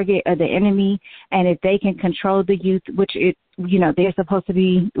the target of the enemy, and if they can control the youth, which they're supposed to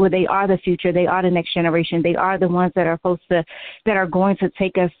be, well, they are the future. They are the next generation. They are the ones that are going to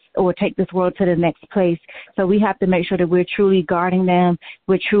take us or take this world to the next place. So we have to make sure that we're truly guarding them.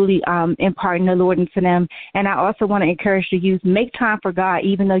 We're truly imparting the Lord into them. And I also want to encourage the youth, make time for God,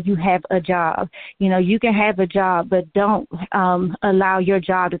 even though you have a job. You can have a job, but don't allow your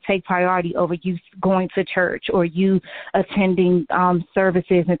job to take priority over you going to church or you attending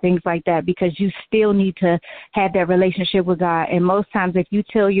services and things like that, because you still need to have that relationship with God. And most times if you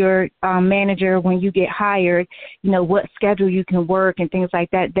tell your manager when you get hired, what schedule you can work and things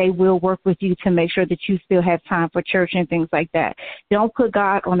like that, they will work with you to make sure that you still have time for church and things like that. Don't put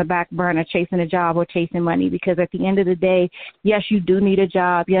God on the back burner chasing a job or chasing money, because at the end of the day, yes, you do need a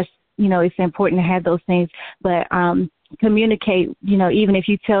job. Yes, it's important to have those things, but communicate, even if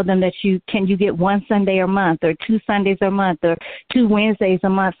you tell them that you get one Sunday a month or 2 Sundays a month or 2 Wednesdays a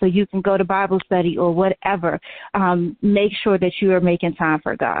month so you can go to Bible study or whatever, make sure that you are making time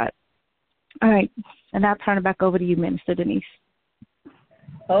for God. All right. And I'll turn it back over to you, Minister Denise.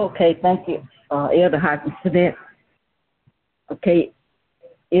 Okay. Thank you, Elder Hopkins, for that. Okay.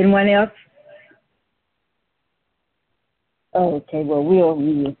 Anyone else? Okay. Well,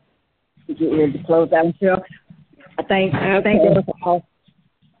 we'll get ready to close out ourselves. I thank God for all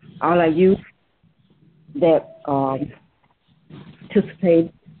our youth that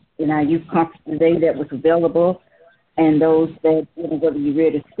participated in our youth conference today that was available, and those that, whether you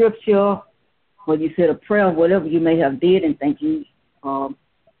read a scripture, whether you said a prayer, whatever you may have did, and thank you,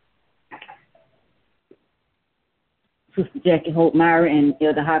 Sister Jackie Holt-Meyer and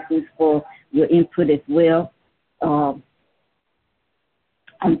Elder Hopkins, for your input as well. I'm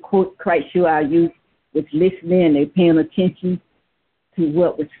quite sure our youth was listening and they're paying attention to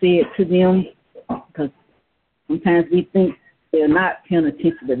what was said to them, because sometimes we think they're not paying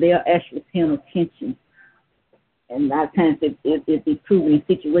attention, but they're actually paying attention. And a lot of times it be proven in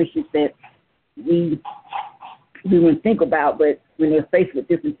situations that we wouldn't think about, but when they're faced with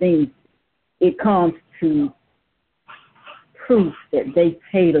different things, it comes to proof that they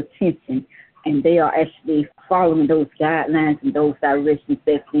paid attention and they are actually following those guidelines and those directions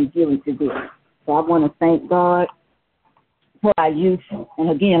that's been given to them. So I want to thank God for our youth.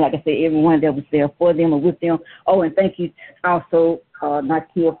 And again, like I said, everyone that was there for them or with them. Oh, and thank you also,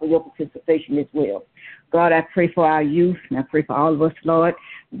 Nakia, for your participation as well. God, I pray for our youth, and I pray for all of us, Lord.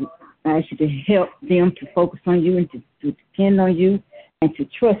 I ask you to help them to focus on you and to depend on you and to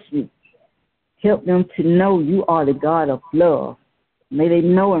trust you. Help them to know you are the God of love. May they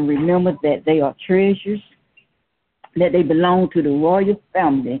know and remember that they are treasures, that they belong to the royal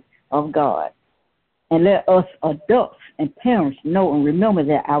family of God. And let us adults and parents know and remember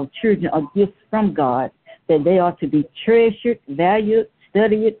that our children are gifts from God, that they are to be treasured, valued,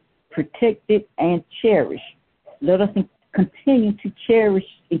 studied, protected, and cherished. Let us continue to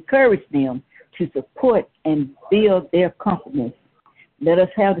encourage them to support and build their confidence. Let us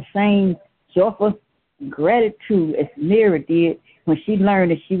have the same joyful gratitude as Mary did when she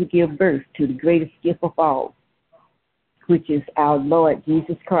learned that she would give birth to the greatest gift of all, which is our Lord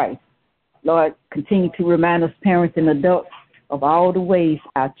Jesus Christ. Lord, continue to remind us parents and adults of all the ways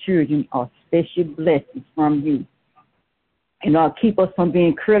our children are special blessings from you. And Lord, keep us from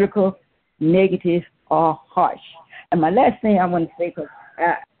being critical, negative, or harsh. And my last thing I want to say, because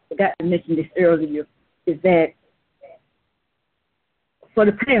I forgot to mention this earlier, is that for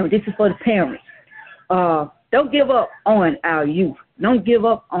the parents, this is for the parents. Don't give up on our youth. Don't give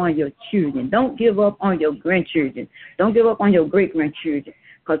up on your children. Don't give up on your grandchildren. Don't give up on your great-grandchildren.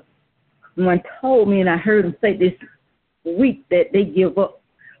 Because someone told me, and I heard them say this week, that they give up.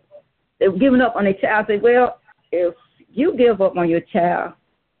 They're giving up on their child. I say, well, if you give up on your child,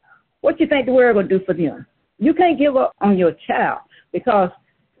 what you think the world will do for them? You can't give up on your child, because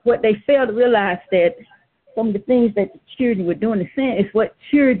what they fail to realize that some of the things that the children were doing, the sin, is what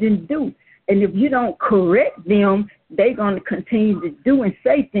children do. And if you don't correct them, they're going to continue to do and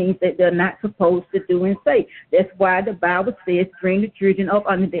say things that they're not supposed to do and say. That's why the Bible says, bring the children up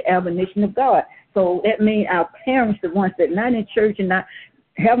under the admonition of God. So that means our parents, the ones that are not in church and not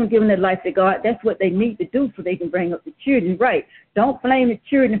haven't given their life to God, that's what they need to do so they can bring up the children right. Don't blame the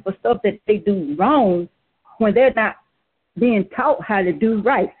children for stuff that they do wrong when they're not being taught how to do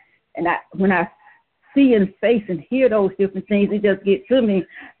right. And when I see and face and hear those different things, it just gets to me,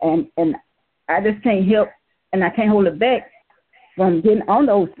 and I just can't help, and I can't hold it back from getting on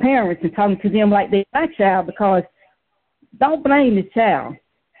those parents and talking to them like they're my child, because don't blame the child.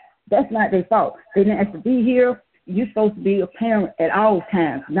 That's not their fault. They didn't have to be here. You're supposed to be a parent at all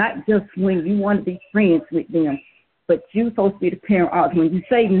times, not just when you want to be friends with them, but you're supposed to be the parent all the time. When you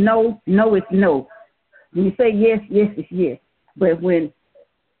say no, no is no. When you say yes, yes is yes. But when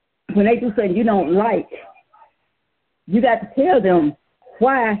they do something you don't like, you got to tell them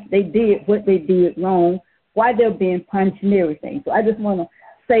why they did what they did wrong, why they're being punished and everything. So I just want to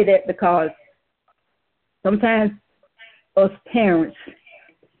say that, because sometimes us parents,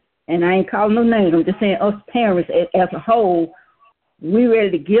 and I ain't calling no names, I'm just saying us parents as a whole, we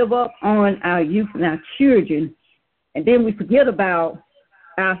ready to give up on our youth and our children, and then we forget about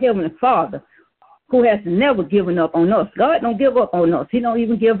our Heavenly Father, who has never given up on us. God don't give up on us. He don't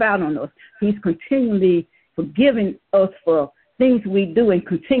even give out on us. He's continually forgiving us for things we do and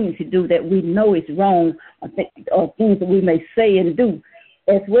continue to do that we know is wrong, or things that we may say and do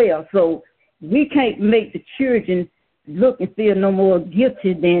as well. So we can't make the children look and feel no more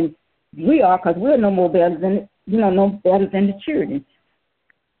guilty than we are, because we're no more better than, no better than the children.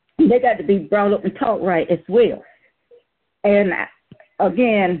 And they got to be brought up and taught right as well. And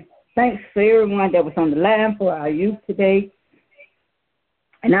again, thanks for everyone that was on the line for our youth today.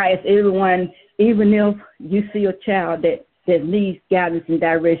 And I ask everyone, even if you see a child that needs guidance and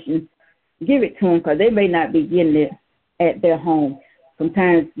direction, give it to them, because they may not be getting it at their home.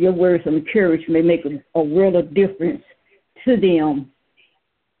 Sometimes your words of encouragement may make a world of difference to them,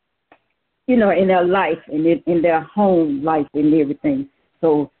 in their life and in their home life and everything.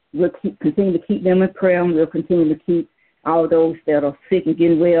 So we'll continue to keep them in prayer, and we'll continue to keep all those that are sick and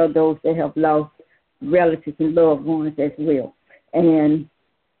getting well, those that have lost relatives and loved ones as well. And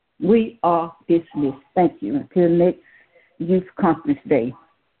we are dismissed. Thank you. Until next Youth Conference Day.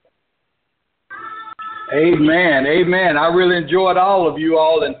 Amen. Amen. I really enjoyed all of you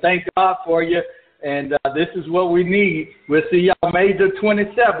all, and thank God for you. And this is what we need. We'll see y'all May the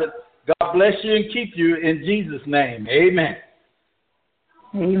 27th. God bless you and keep you in Jesus' name. Amen.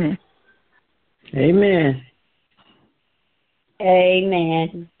 Amen. Amen.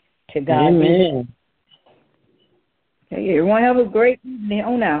 Amen. To God. Amen. Hey, everyone have a great evening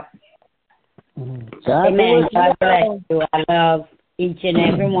on out. Amen. God bless you. I love each and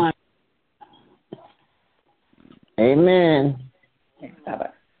every one. Amen. Bye-bye.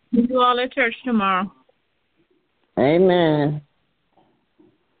 See you all at church tomorrow. Amen.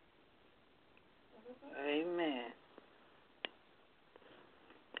 Amen.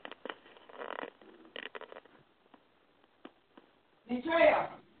 Betrayal.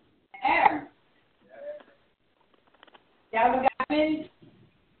 Aaron. Y'all got minutes?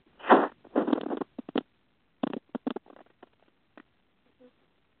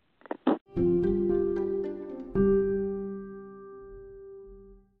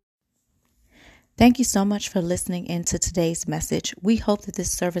 Thank you so much for listening in to today's message. We hope that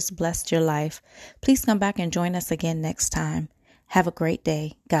this service blessed your life. Please come back and join us again next time. Have a great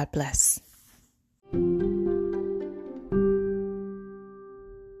day. God bless.